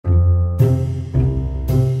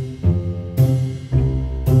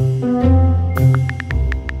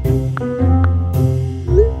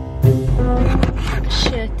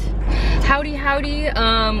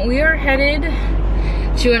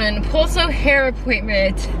to an Impulsive hair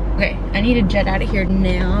appointment. Okay, I need to jet out of here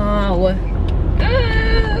now.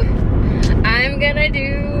 I'm gonna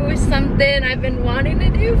do something I've been wanting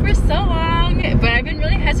to do for so long, but I've been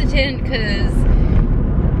really hesitant because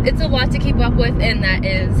it's a lot to keep up with, and that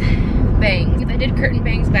is bangs. I did curtain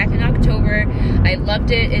bangs back in October. I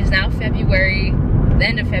loved it. It is now February, the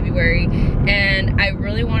end of February, and I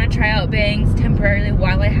really want to try out bangs temporarily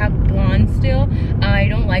while I have blonde still. I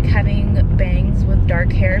don't like having bangs with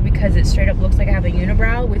dark hair because it straight up looks like I have a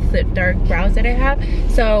unibrow with the dark brows that I have.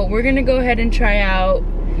 So we're gonna go ahead and try out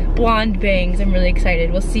blonde bangs. I'm really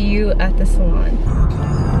excited. We'll see you at the salon.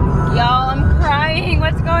 Y'all, I'm crying.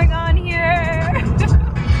 What's going on here?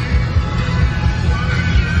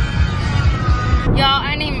 Y'all,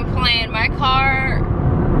 I ain't even playing. My car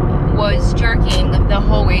was jerking the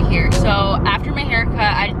whole way here. So after my haircut,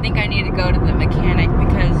 I think I need to go to the mechanic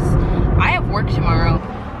because I have work tomorrow.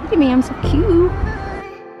 Look at me, I'm so cute.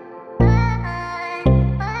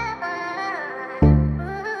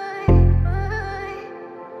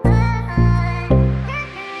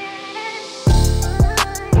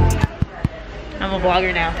 I'm a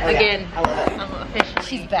vlogger now. Oh, again, yeah. I love it. I'm official.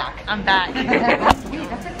 She's back. I'm back. Wait,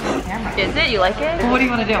 that's a good camera. Is it? You like it? Well, what do you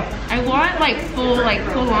want to do? I want like full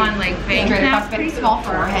on bangs. That's pretty small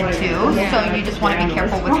forehead too, so you just want to be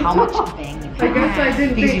careful with how much bang you have. I guess I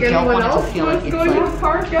didn't think anyone else was going to the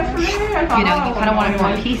park yesterday. You know, you kind of want it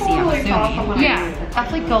more piecey, I'm assuming. Yeah.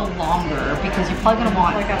 Definitely go longer because you're probably going to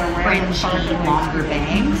want fringy, longer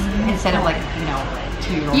bangs instead of like, you know,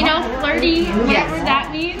 2-year-old. You know, flirty, whatever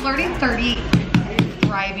that means. Flirty, 30,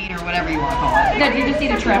 thriving, or whatever you want to call it. Did you just see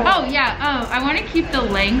the trim? Oh yeah. Oh, I want to keep the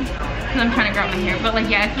length because I'm trying to grow my hair, but like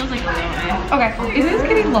yeah, it feels like a little bit. Okay. Is this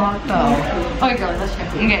getting long though? Okay, girl, let's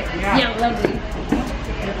check. Okay. Yeah, lovely.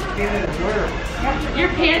 Your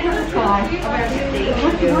pants are fly.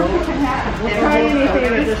 We'll try anything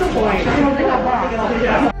at this point.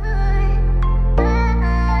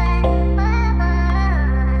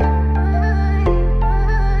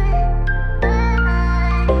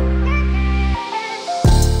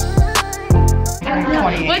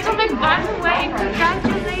 What's a big by the way?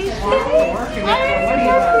 Congratulations!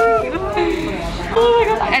 Oh my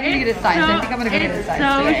god! I need to get a size. I think I'm gonna go get a size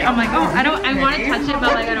today. I'm like, oh, I want to touch it,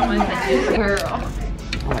 but like I don't want to touch it. Girl.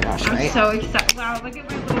 Oh my gosh! I'm right? so excited! Wow, look at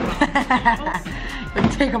my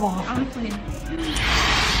little. Take them off. Honestly.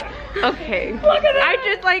 Okay. Look at that.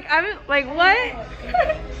 I'm like, what?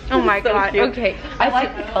 Oh my god. Cute. Okay. I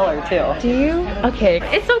like the color too. Do you? Okay.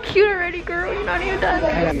 It's so cute already, girl. You're not even done.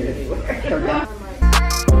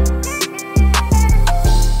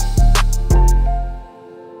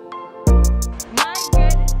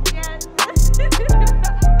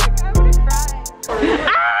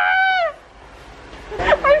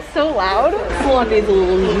 So loud. Oh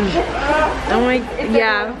my,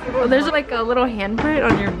 yeah. Well, there's like a little handprint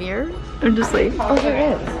on your mirror. I'm just like, oh, there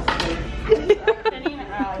is.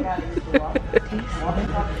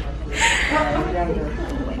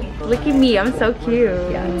 Look at me, I'm so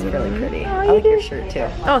cute. Yeah, it's really pretty. Oh, I like your shirt too.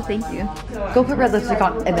 Oh, thank you. Go put red lipstick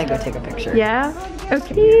on and then go take a picture. Yeah?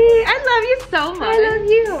 Okay. I love you so much. I love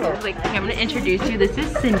you. Like, I'm gonna introduce you. This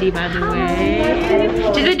is Cindy, by the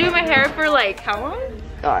way. She's been doing my hair for like, how long?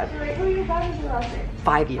 God.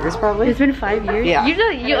 5 years probably. It's been 5 years? Yeah.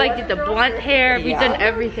 You like did the blunt hair, we've done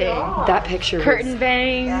everything. That picture curtain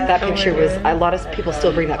bangs. That picture was, a lot of people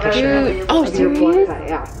still bring that picture. Dude. Oh, serious?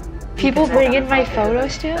 Yeah. People bring in my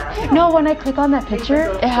photos still? No, when I click on that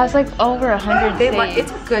picture, it has like over 100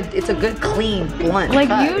 saves. It's a good clean blunt like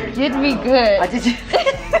cut. You did me good. I did.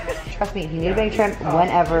 Trust me, if you need a bang trim,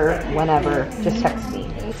 whenever, just text me.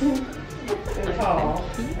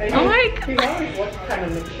 Oh my god. He always looks kind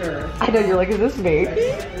of mature. I know, you're like, is this me?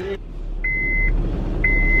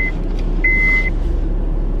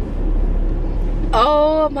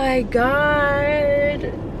 Oh my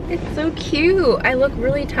god. It's so cute. I look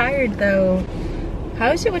really tired though.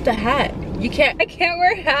 How is it with the hat? I can't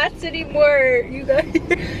wear hats anymore, you guys.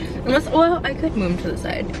 Unless, well, I could move to the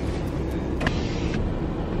side.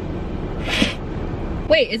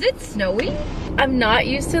 Wait, is it snowing? I'm not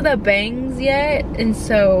used to the bangs yet, and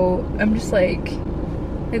so I'm just like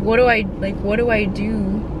what do I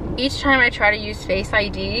do? Each time I try to use Face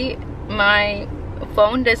ID, my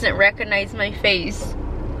phone doesn't recognize my face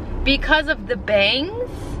because of the bangs.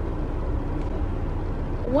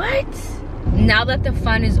 What? Now that the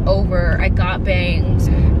fun is over, I got bangs.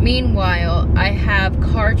 Meanwhile, I have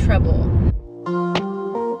car trouble.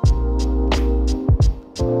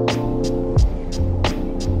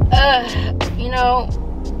 You know,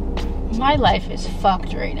 my life is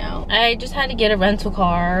fucked right now. I just had to get a rental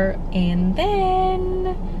car, and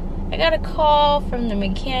then I got a call from the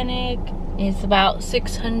mechanic. It's about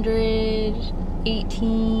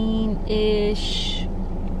 $618-ish.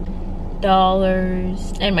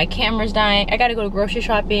 And my camera's dying. I gotta go to grocery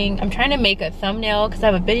shopping. I'm trying to make a thumbnail because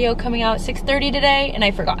I have a video coming out at 6:30 today and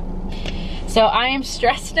I forgot. So I am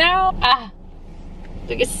stressed now. I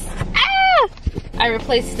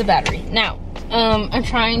replaced the battery. Now, I'm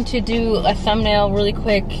trying to do a thumbnail really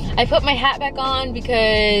quick. I put my hat back on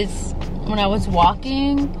because when I was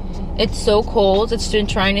walking, it's so cold. It's been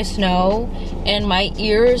trying to snow and my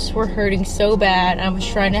ears were hurting so bad. I was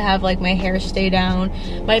trying to have like my hair stay down.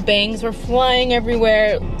 My bangs were flying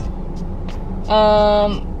everywhere.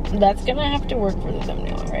 That's gonna have to work for the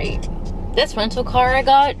thumbnail, right? This rental car I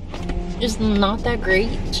got is not that great.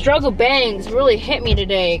 Struggle bangs really hit me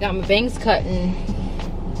today. Got my bangs cutting.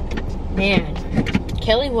 Man,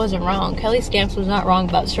 Kelly wasn't wrong. Kelly Scamps was not wrong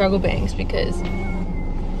about struggle bangs because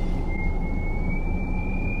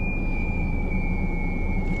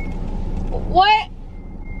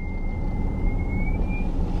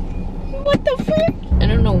what the frick? I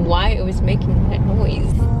don't know why it was making that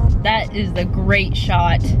noise. That is a great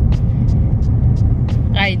shot.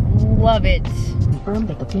 I love it. Confirm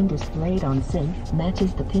that the pin displayed on sync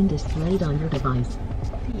matches the pin displayed on your device.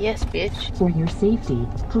 Yes, bitch. For your safety,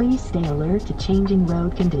 please stay alert to changing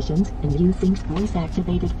road conditions and use Sync's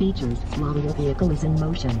voice-activated features while your vehicle is in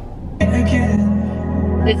motion.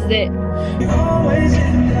 This is it. Always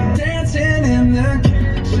end up dancing in the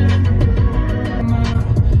kitchen.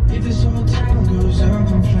 If this whole town goes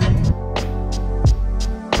up in flames.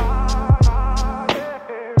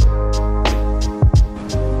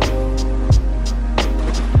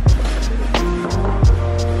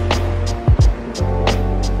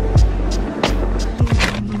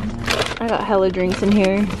 I got hella drinks in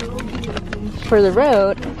here for the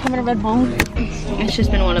road. Having a Red Bull. It's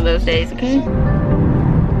just been one of those days, okay?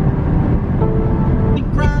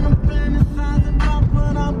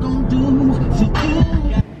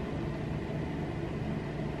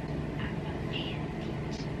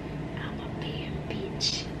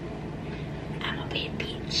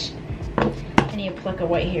 I need to pluck a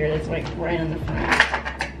white hair that's like right on the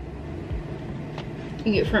front.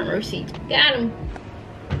 You get front row seats. Got him.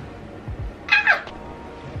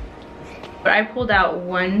 But I pulled out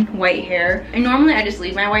one white hair. And normally I just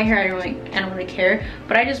leave my white hair. I don't really care.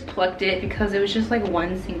 But I just plucked it because it was just like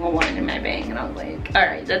one single one in my bang. And I was like, all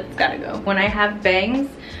right, that's gotta go. When I have bangs,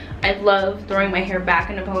 I love throwing my hair back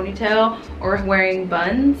in a ponytail or wearing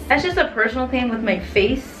buns. That's just a personal thing with my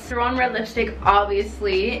face. Throw on red lipstick,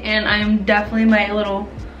 obviously. And I'm definitely my little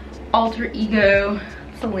alter ego,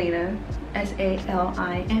 Selena.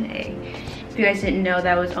 S-A-L-I-N-A. If you guys didn't know,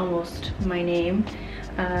 that was almost my name.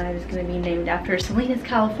 I was gonna be named after Salinas,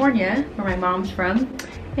 California, where my mom's from.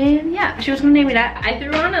 And yeah, she was gonna name me that. I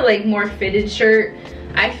threw on a like more fitted shirt.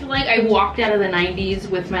 I feel like I walked out of the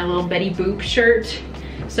 90s with my little Betty Boop shirt.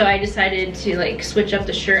 So I decided to like switch up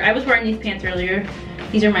the shirt. I was wearing these pants earlier.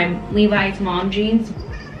 These are my Levi's mom jeans.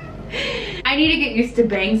 I need to get used to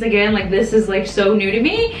bangs again. Like this is like so new to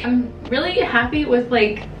me. I'm really happy with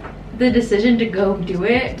like the decision to go do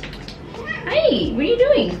it. Hey, what are you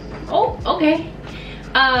doing? Oh, okay.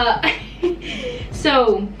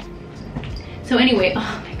 So anyway,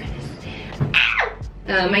 oh my goodness.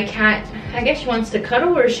 My cat, I guess she wants to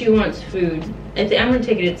cuddle or she wants food. I'm gonna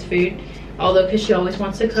take it as food. Although, because she always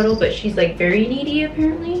wants to cuddle, but she's like very needy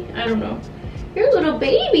apparently. I don't know. You're a little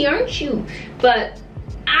baby, aren't you? But,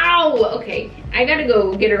 ow, okay. I gotta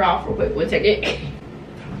go get her off real quick. 1 second.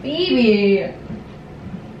 Baby.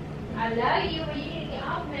 I love you, but you need to get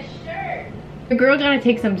off my shirt. The girl gotta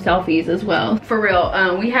take some selfies as well. For real,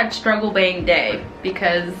 we had struggle bang day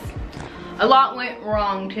because a lot went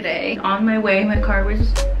wrong today. On my way, my car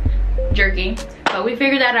was jerking, but we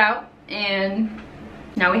figured that out and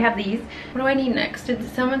now we have these. What do I need next? Did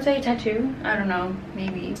someone say tattoo? I don't know,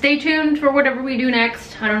 maybe. Stay tuned for whatever we do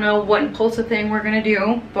next. I don't know what impulsive thing we're gonna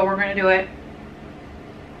do, but we're gonna do it.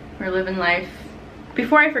 We're living life.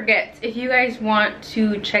 Before I forget, if you guys want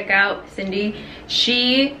to check out Cindy,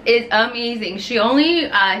 she is amazing. She only,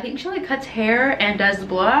 I think she only cuts hair and does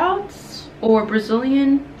blowouts or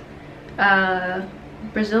Brazilian blowouts?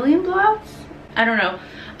 I don't know.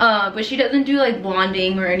 But she doesn't do like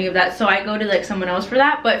blonding or any of that, so I go to like someone else for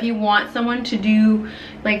that. But if you want someone to do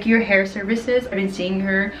like your hair services, I've been seeing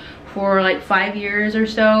her for like 5 years or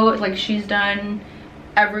so. Like she's done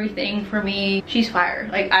everything for me. She's fire.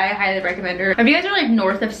 Like I highly recommend her. If you guys are like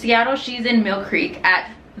north of Seattle, she's in Mill Creek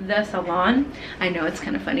at the Salon. I know it's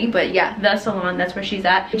kind of funny, but yeah, the Salon, that's where she's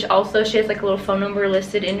at. Which also, she has like a little phone number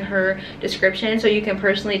listed in her description, so you can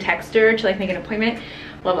personally text her to like make an appointment.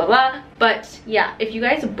 blah blah blah. But yeah, if you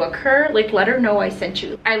guys book her, like, let her know I sent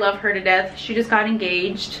you. I love her to death. She just got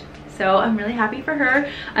engaged, so I'm really happy for her.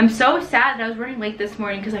 I'm so sad that I was running late this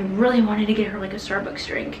morning because I really wanted to get her like a Starbucks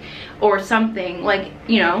drink or something, like,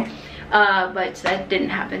 you know, but that didn't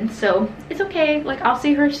happen, so it's okay. Like, I'll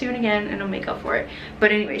see her soon again and I'll make up for it.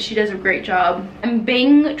 But anyway, she does a great job. And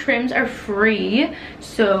bang trims are free,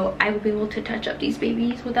 so I will be able to touch up these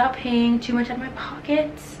babies without paying too much out of my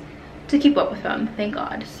pockets to keep up with them, thank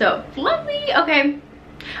God. So lovely. Okay,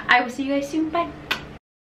 I will see you guys soon. Bye.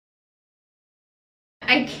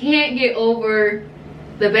 I can't get over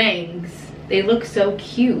the bangs. They look so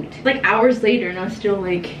cute. Like hours later and I'm still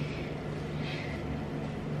like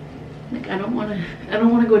I don't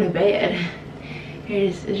wanna go to bed.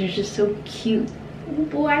 They're just so cute. Oh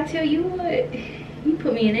boy, I tell you what, you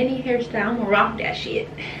put me in any hairstyle, I'm gonna rock that shit.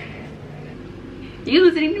 You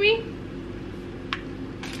listening to me?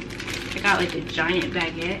 I got like a giant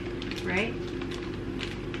baguette, right?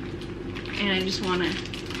 And I just wanna,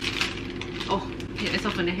 oh, hit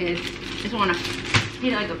myself in the head. I just wanna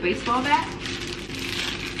hit it like a baseball bat.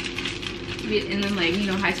 And then, like, you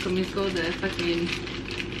know, High School Musical, the fucking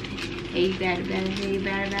hey batter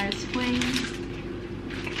batter swing.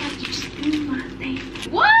 I got you just in my thing.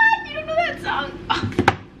 What? You don't know that song? Oh.